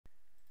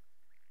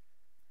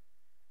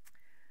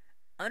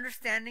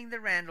Understanding the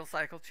Randall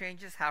cycle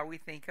changes how we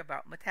think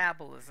about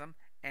metabolism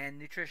and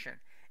nutrition.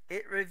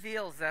 It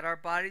reveals that our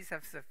bodies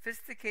have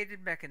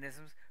sophisticated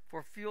mechanisms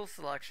for fuel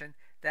selection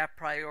that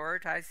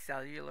prioritize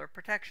cellular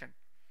protection.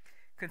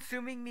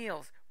 Consuming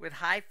meals with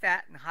high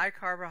fat and high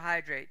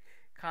carbohydrate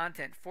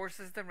content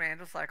forces the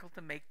Randall cycle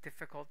to make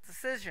difficult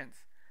decisions.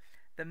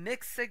 The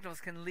mixed signals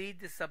can lead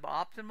to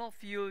suboptimal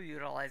fuel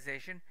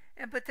utilization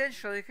and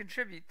potentially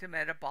contribute to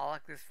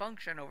metabolic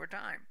dysfunction over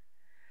time.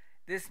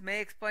 This may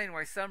explain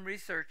why some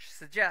research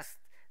suggests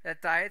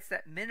that diets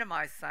that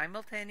minimize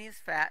simultaneous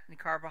fat and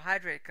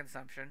carbohydrate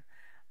consumption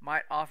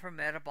might offer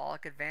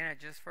metabolic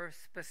advantages for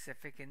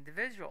specific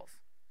individuals.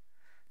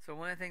 So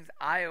one of the things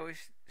I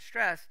always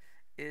stress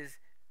is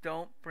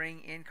don't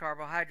bring in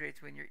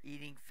carbohydrates when you're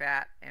eating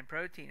fat and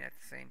protein at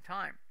the same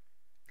time,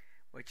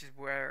 which is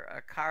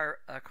where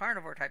a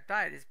carnivore type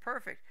diet is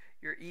perfect.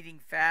 You're eating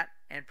fat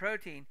and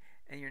protein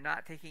and you're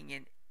not taking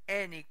in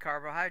any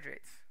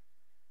carbohydrates,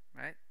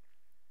 right?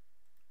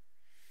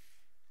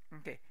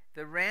 Okay,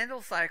 the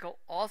Randall cycle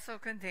also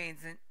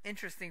contains an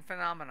interesting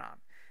phenomenon.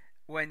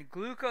 When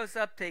glucose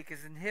uptake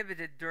is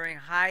inhibited during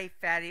high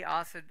fatty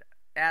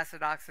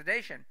acid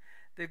oxidation,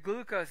 the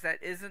glucose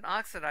that isn't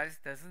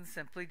oxidized doesn't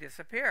simply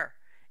disappear.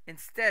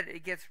 Instead,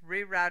 it gets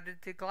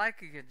rerouted to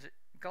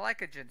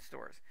glycogen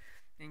stores.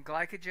 And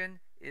glycogen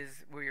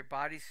is where your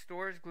body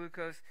stores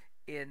glucose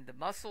in the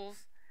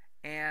muscles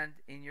and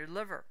in your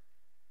liver,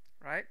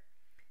 right?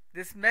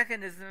 This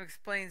mechanism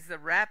explains the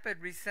rapid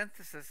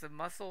resynthesis of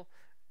muscle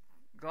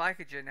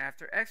glycogen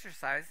after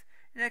exercise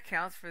and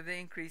accounts for the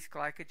increased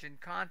glycogen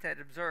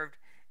content observed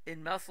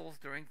in muscles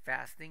during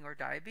fasting or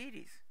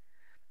diabetes.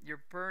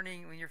 You're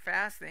burning when you're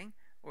fasting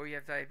or you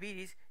have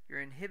diabetes, you're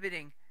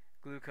inhibiting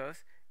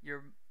glucose.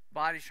 Your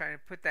body's trying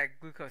to put that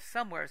glucose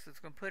somewhere, so it's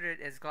going to put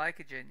it as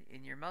glycogen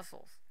in your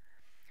muscles.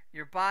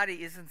 Your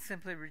body isn't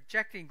simply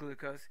rejecting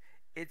glucose,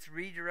 it's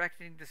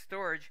redirecting to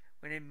storage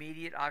when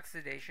immediate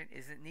oxidation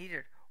isn't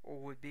needed or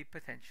would be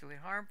potentially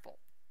harmful.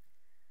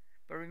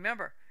 But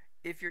remember,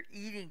 if you're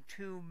eating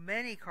too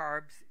many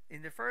carbs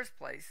in the first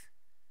place,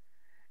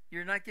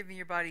 you're not giving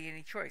your body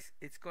any choice.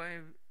 It's going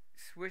to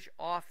switch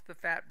off the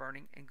fat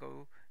burning and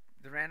go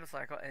the Randall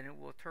cycle, and it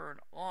will turn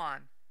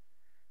on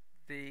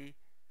the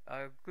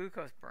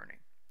glucose burning.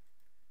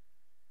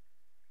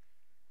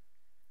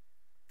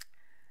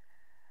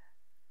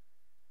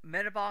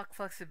 Metabolic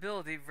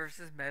flexibility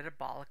versus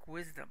metabolic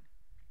wisdom.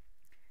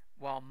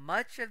 While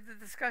much of the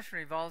discussion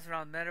revolves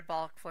around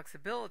metabolic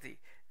flexibility,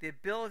 the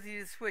ability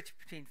to switch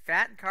between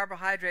fat and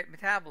carbohydrate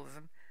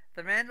metabolism,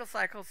 the Randall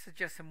cycle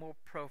suggests a more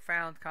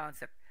profound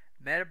concept: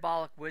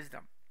 metabolic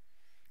wisdom.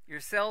 Your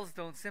cells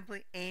don't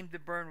simply aim to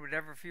burn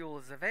whatever fuel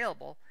is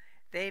available,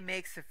 they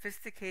make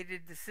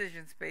sophisticated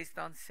decisions based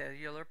on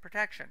cellular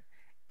protection,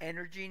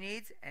 energy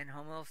needs, and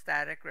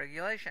homeostatic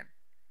regulation.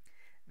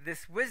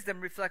 This wisdom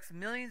reflects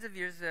millions of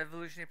years of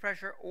evolutionary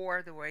pressure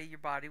or the way your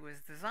body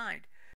was designed.